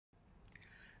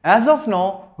As of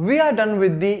now, we are done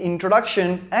with the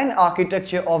introduction and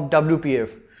architecture of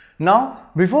WPF. Now,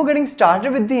 before getting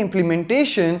started with the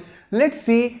implementation, let's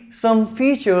see some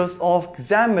features of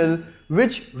XAML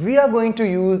which we are going to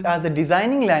use as a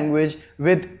designing language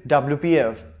with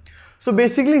WPF. So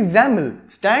basically,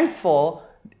 XAML stands for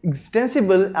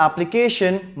Extensible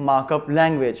Application Markup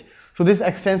Language. So this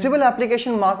Extensible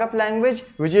Application Markup Language,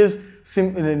 which is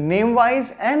name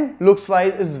wise and looks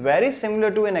wise is very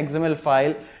similar to an XML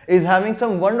file, is having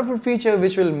some wonderful feature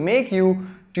which will make you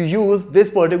to use this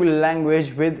particular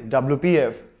language with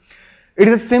WPF. It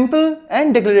is a simple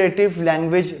and declarative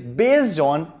language based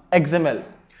on XML.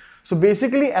 So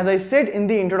basically, as I said in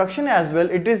the introduction as well,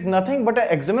 it is nothing but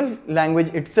an XML language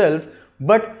itself,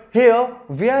 but here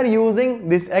we are using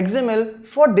this XML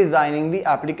for designing the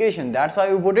application. That's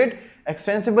why we put it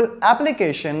Extensible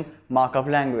Application Markup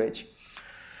Language.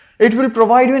 It will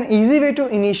provide you an easy way to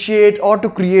initiate or to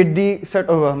create the set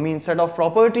of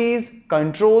properties,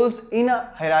 controls in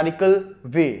a hierarchical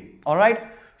way. Alright.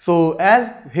 So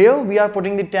as here we are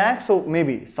putting the tag, so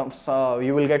maybe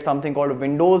you will get something called a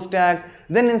Windows tag,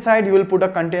 then inside you will put a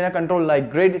container control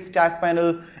like grid stack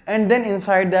panel, and then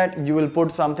inside that you will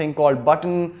put something called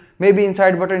button, maybe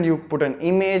inside button you put an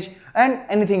image and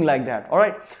anything like that.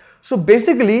 Alright. So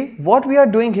basically what we are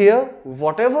doing here,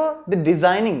 whatever the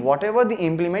designing, whatever the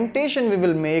implementation we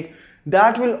will make,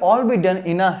 that will all be done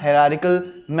in a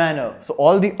hierarchical manner. So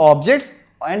all the objects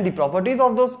and the properties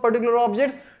of those particular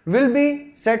objects will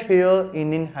be set here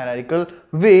in hierarchical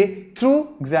way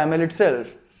through XAML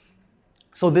itself.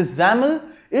 So this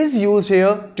XAML is used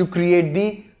here to create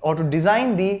the or to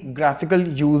design the graphical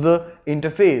user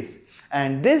interface.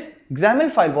 And this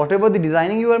XAML file, whatever the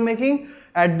designing you are making,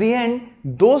 at the end,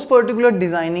 those particular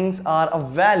designings are a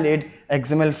valid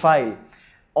XML file.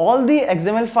 All the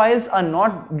XML files are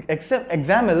not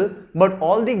XAML, but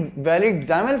all the valid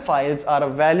XAML files are a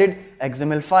valid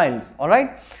XML files.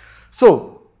 Alright.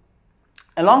 So,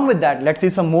 along with that, let's see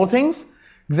some more things.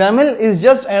 XAML is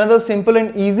just another simple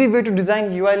and easy way to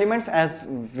design UI elements as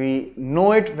we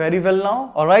know it very well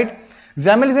now. Alright.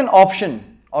 XAML is an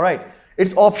option. Alright.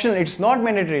 It's optional, it's not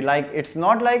mandatory. Like, it's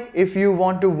not like if you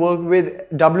want to work with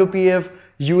WPF,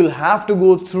 you will have to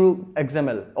go through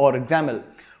XML or XAML,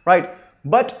 right?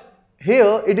 But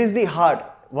here it is the heart.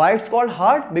 Why it's called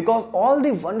heart? Because all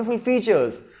the wonderful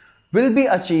features will be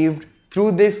achieved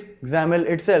through this XAML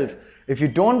itself. If you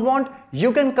don't want,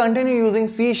 you can continue using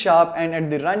C# and at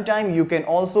the runtime you can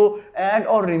also add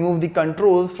or remove the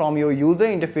controls from your user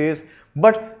interface,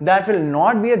 but that will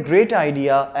not be a great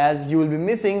idea as you will be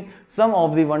missing some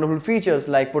of the wonderful features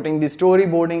like putting the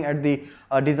storyboarding at the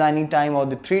designing time or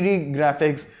the 3D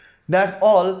graphics. That's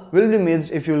all will be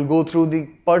missed if you will go through the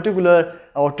particular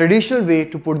or traditional way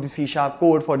to put the C#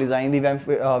 code for designing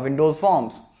the Windows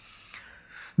forms.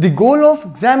 The goal of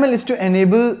XAML is to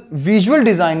enable visual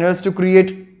designers to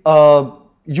create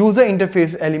user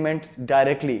interface elements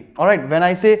directly. Alright, when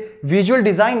I say visual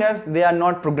designers, they are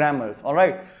not programmers.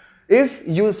 Alright, if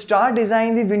you start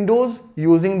designing the Windows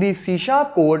using the C#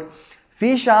 code,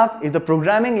 C# is a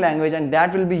programming language and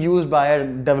that will be used by a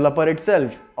developer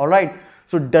itself. Alright,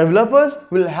 so developers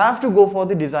will have to go for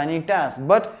the designing task,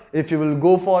 but if you will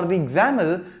go for the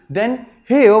XAML, then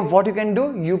here what you can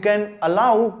do, you can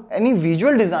allow any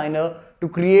visual designer to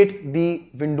create the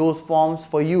Windows forms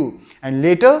for you, and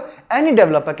later any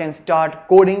developer can start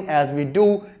coding as we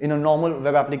do in a normal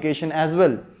web application as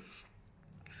well.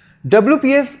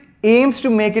 WPF aims to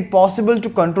make it possible to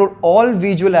control all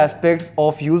visual aspects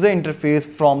of user interface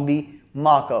from the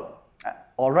markup.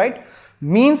 Alright,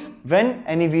 means when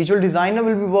any visual designer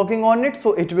will be working on it,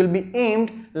 so it will be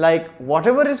aimed like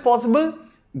whatever is possible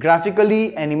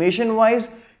graphically, animation wise,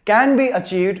 can be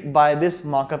achieved by this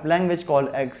markup language called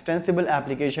Extensible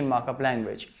Application Markup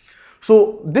Language.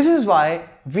 So this is why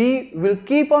we will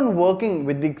keep on working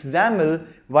with the XAML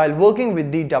while working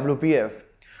with the WPF.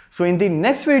 So in the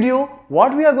next video,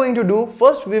 what we are going to do,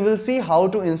 first we will see how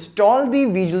to install the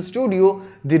Visual Studio,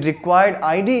 the required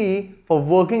IDE for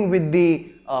working with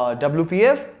the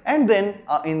WPF, and then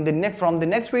from the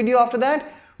next video after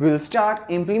that, we will start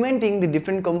implementing the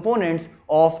different components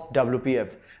of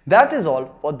WPF. That is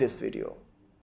all for this video.